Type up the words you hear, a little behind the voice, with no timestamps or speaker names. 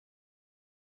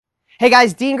Hey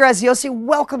guys, Dean Graziosi,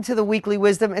 welcome to the Weekly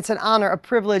Wisdom. It's an honor, a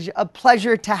privilege, a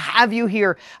pleasure to have you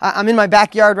here. I'm in my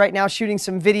backyard right now shooting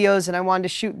some videos, and I wanted to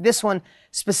shoot this one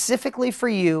specifically for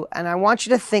you, and I want you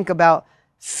to think about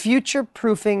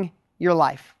future-proofing your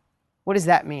life. What does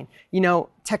that mean? You know,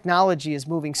 technology is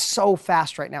moving so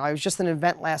fast right now. I was just at an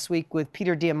event last week with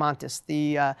Peter Diamandis,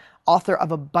 the author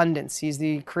of Abundance. He's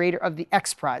the creator of the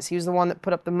X Prize. He was the one that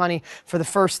put up the money for the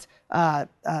first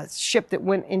ship that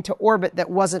went into orbit that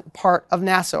wasn't part of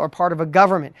NASA or part of a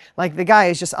government. Like, the guy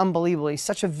is just unbelievable. He's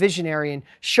such a visionary and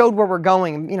showed where we're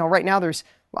going. You know, right now there's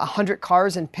 100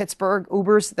 cars in Pittsburgh,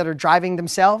 Ubers, that are driving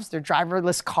themselves. They're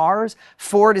driverless cars.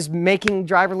 Ford is making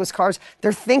driverless cars.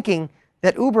 They're thinking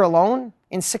that Uber alone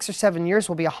in 6 or 7 years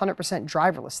will be 100%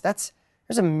 driverless.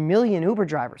 There's 1 million Uber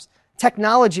drivers.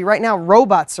 Technology right now,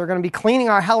 robots are going to be cleaning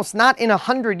our house, not in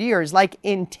 100 years, like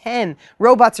in 10.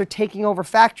 Robots are taking over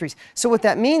factories. So what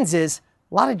that means is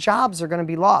a lot of jobs are going to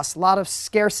be lost, a lot of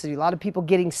scarcity, a lot of people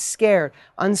getting scared,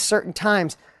 uncertain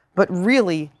times. But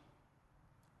really,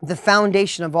 the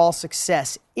foundation of all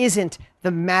success isn't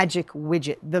the magic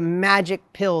widget, the magic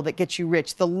pill that gets you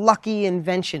rich, the lucky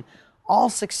invention. All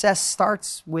success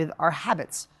starts with our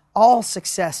habits. All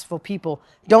successful people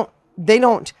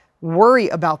don't worry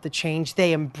about the change.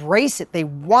 They embrace it. They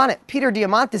want it. Peter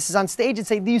Diamandis is on stage and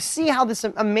say, do you see how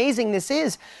amazing this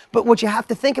is? But what you have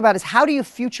to think about is, how do you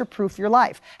future-proof your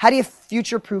life? How do you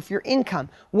future-proof your income?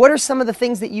 What are some of the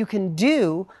things that you can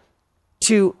do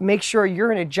to make sure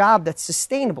you're in a job that's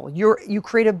sustainable? You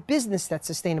create a business that's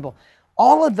sustainable.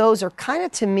 All of those are kind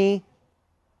of, to me,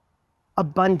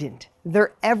 abundant.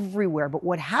 They're everywhere. But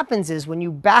what happens is, when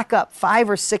you back up 5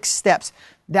 or 6 steps,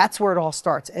 that's where it all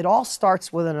starts. It all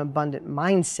starts with an abundant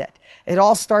mindset. It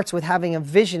all starts with having a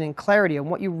vision and clarity on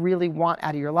what you really want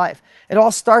out of your life. It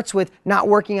all starts with not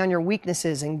working on your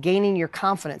weaknesses and gaining your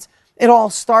confidence. It all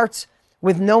starts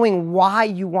with knowing why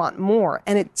you want more.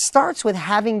 And it starts with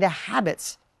having the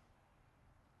habits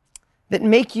that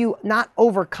make you not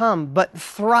overcome, but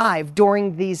thrive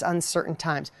during these uncertain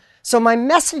times. So my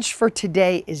message for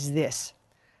today is this: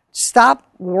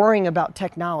 stop worrying about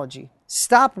technology.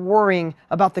 Stop worrying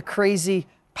about the crazy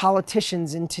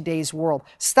politicians in today's world.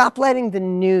 Stop letting the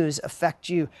news affect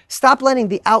you. Stop letting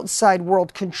the outside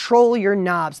world control your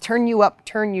knobs, turn you up,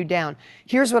 turn you down.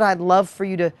 Here's what I'd love for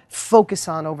you to focus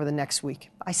on over the next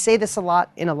week. I say this a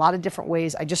lot in a lot of different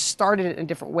ways. I just started it in a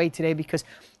different way today, because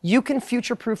you can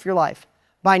future-proof your life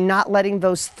by not letting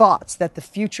those thoughts that the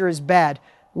future is bad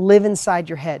live inside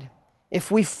your head. If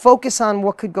we focus on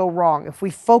what could go wrong, if we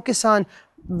focus on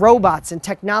robots and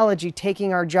technology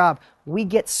taking our job, we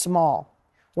get small.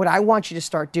 What I want you to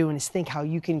start doing is think how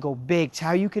you can go big,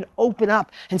 how you can open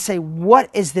up and say, what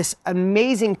is this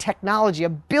amazing technology?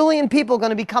 1 billion people going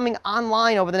to be coming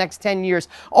online over the next 10 years.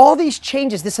 All these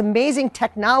changes, this amazing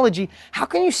technology, how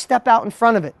can you step out in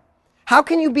front of it? How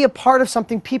can you be a part of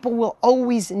something people will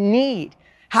always need?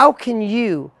 How can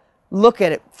you look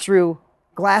at it through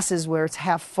glasses where it's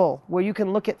half full, where you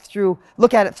can look at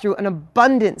it through an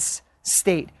abundance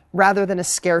state rather than a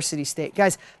scarcity state?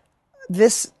 Guys,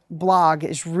 this blog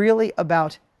is really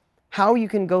about how you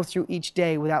can go through each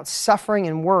day without suffering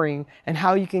and worrying, and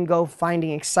how you can go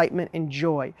finding excitement and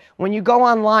joy. When you go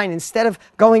online, instead of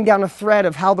going down a thread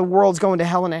of how the world's going to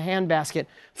hell in a handbasket,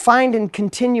 find and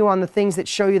continue on the things that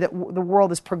show you that the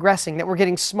world is progressing, that we're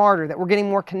getting smarter, that we're getting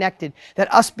more connected,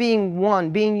 that us being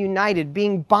one, being united,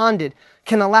 being bonded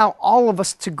can allow all of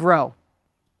us to grow.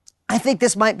 I think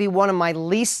this might be one of my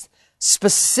least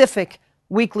specific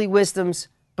weekly wisdoms,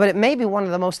 but it may be one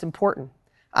of the most important.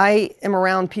 I am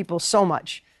around people so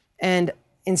much, and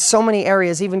in so many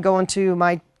areas, even going to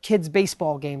my kids'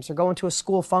 baseball games or going to a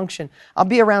school function, I'll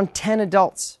be around 10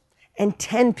 adults, and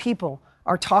 10 people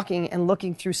are talking and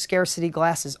looking through scarcity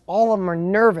glasses. All of them are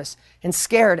nervous and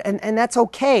scared, and that's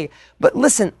okay. But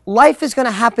listen, life is going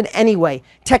to happen anyway.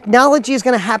 Technology is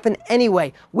going to happen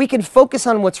anyway. We can focus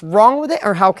on what's wrong with it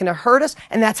or how can it hurt us,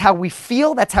 and that's how we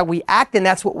feel, that's how we act, and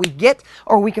that's what we get.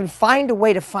 Or we can find a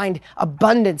way to find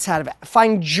abundance out of it,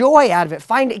 find joy out of it,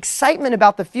 find excitement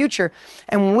about the future.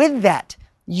 And with that,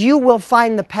 you will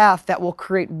find the path that will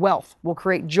create wealth, will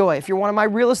create joy. If you're one of my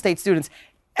real estate students,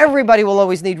 everybody will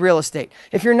always need real estate.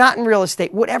 If you're not in real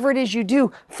estate, whatever it is you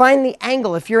do, find the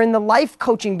angle. If you're in the life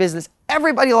coaching business,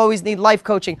 everybody will always need life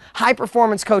coaching, high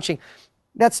performance coaching.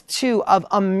 That's 2 of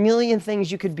 1 million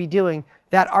things you could be doing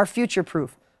that are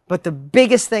future-proof. But the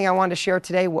biggest thing I wanted to share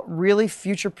today, what really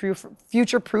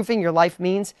future-proofing your life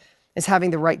means, is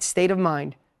having the right state of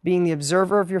mind, being the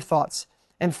observer of your thoughts,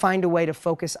 and find a way to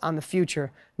focus on the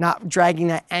future, not dragging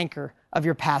that anchor of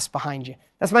your past behind you.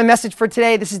 That's my message for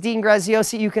today. This is Dean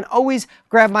Graziosi. You can always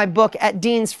grab my book at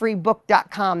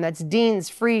deansfreebook.com. That's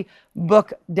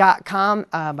deansfreebook.com.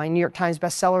 My New York Times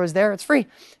bestseller is there. It's free.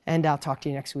 And I'll talk to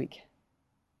you next week.